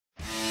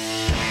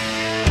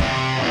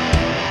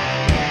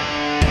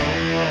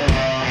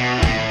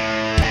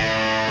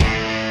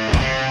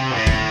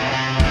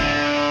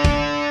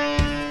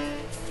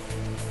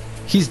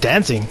He's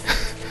dancing.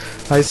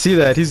 I see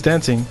that. He's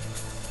dancing.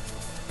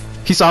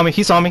 He saw me.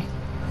 He saw me.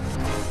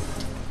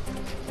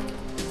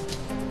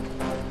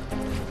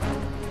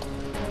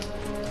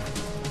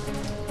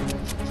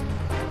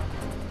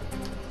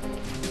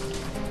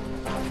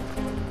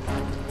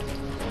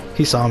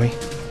 He saw me.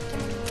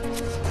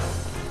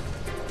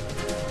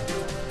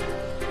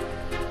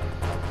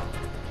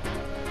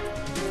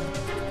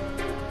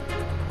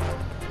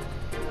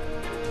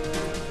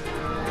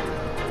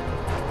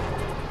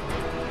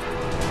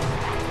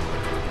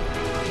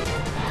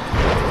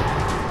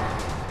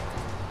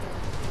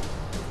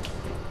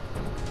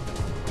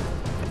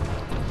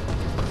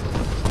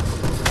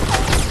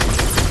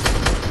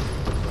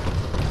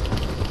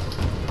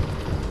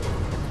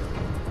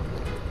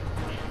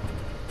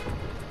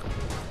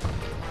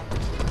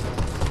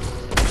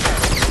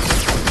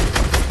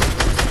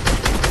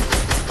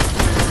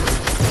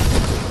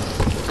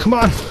 Come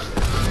on.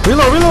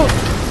 Reload, reload.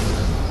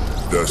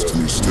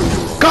 Destiny still.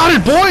 Got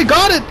it, boy.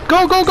 Got it.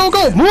 Go, go, go,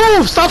 go.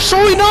 Move. Stop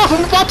showing off.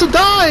 I'm about to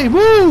die.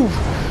 Move.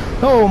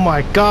 Oh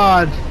my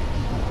god.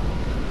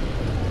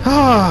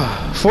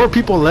 Ah, 4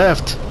 people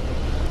left.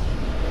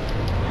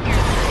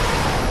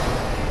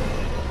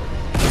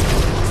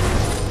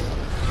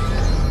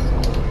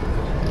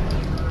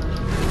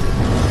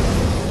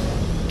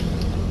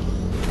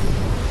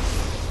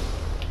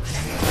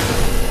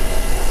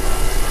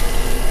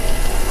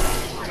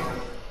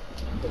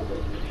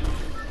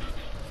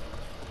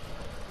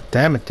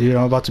 Damn it, dude.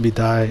 I'm about to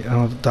die. I'm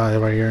about to die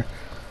right here.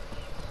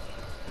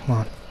 Come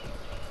on.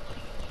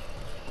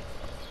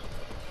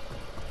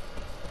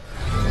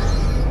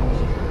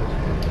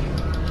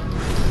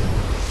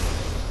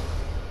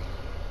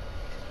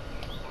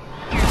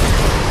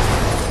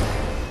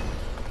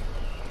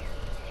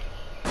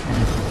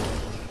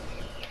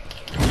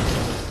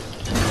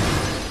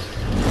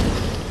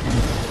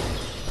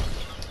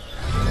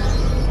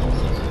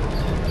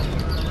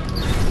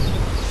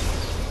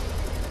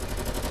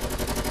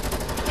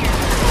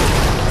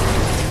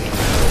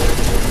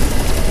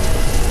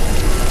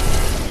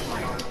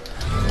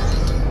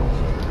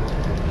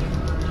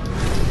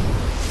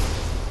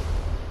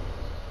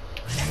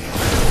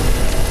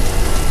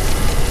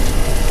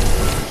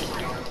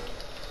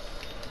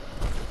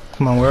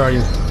 Come on, where are you?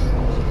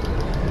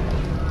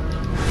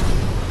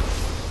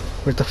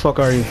 Where the fuck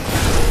are you?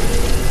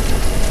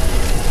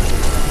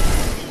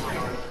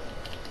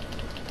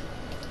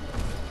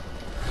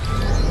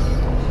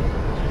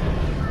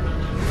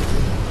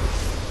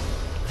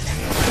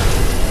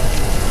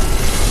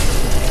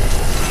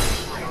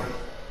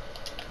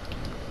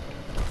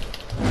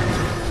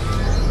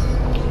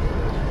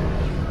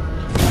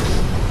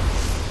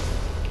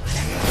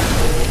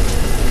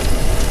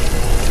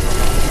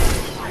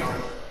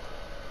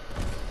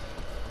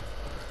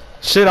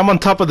 Shit, I'm on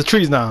top of the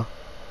trees now.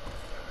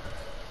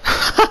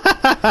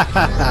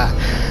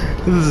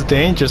 This is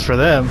dangerous for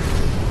them.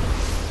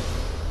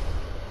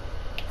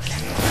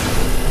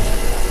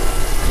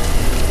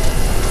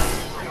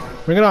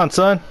 Bring it on,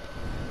 son.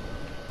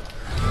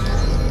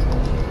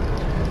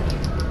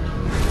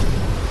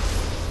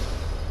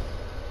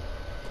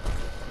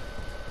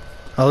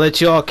 I'll let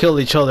you all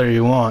kill each other if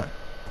you want.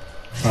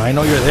 I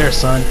know you're there,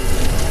 son.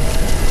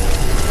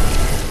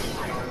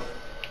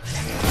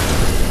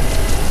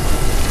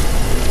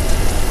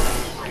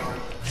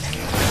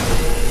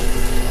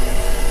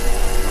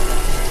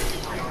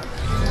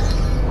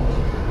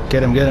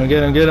 Get him, get him,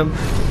 get him, get him.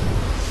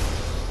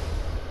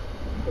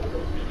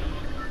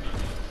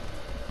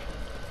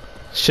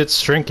 Shit's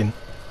shrinking.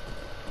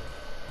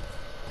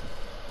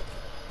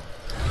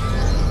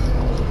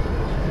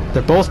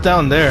 They're both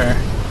down there.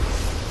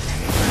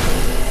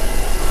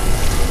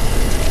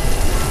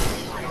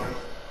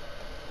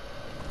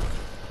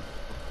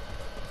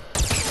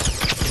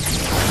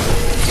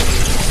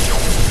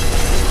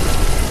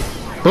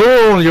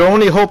 Boom! Your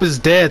only hope is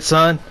dead,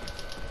 son.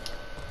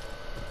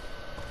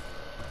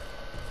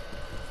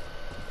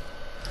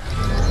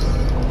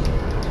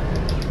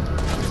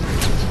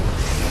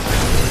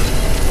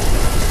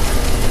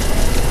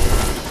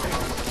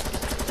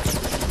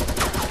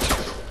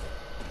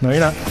 No, you're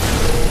not.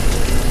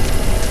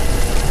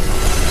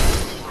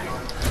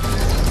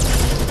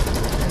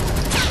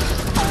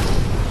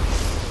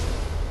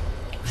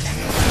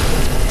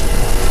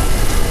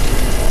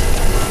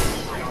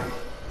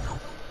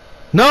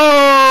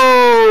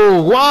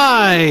 No!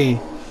 Why?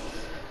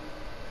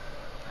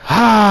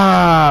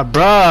 Ah,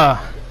 bruh.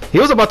 He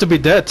was about to be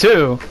dead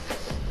too.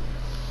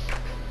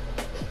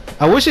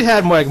 I wish he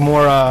had more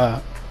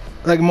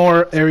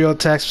aerial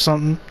attacks or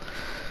something.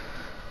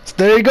 So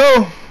there you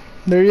go.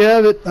 There you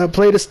have it. I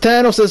played as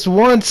Thanos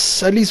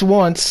at least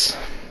once.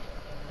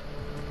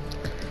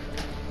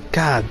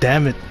 God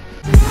damn it.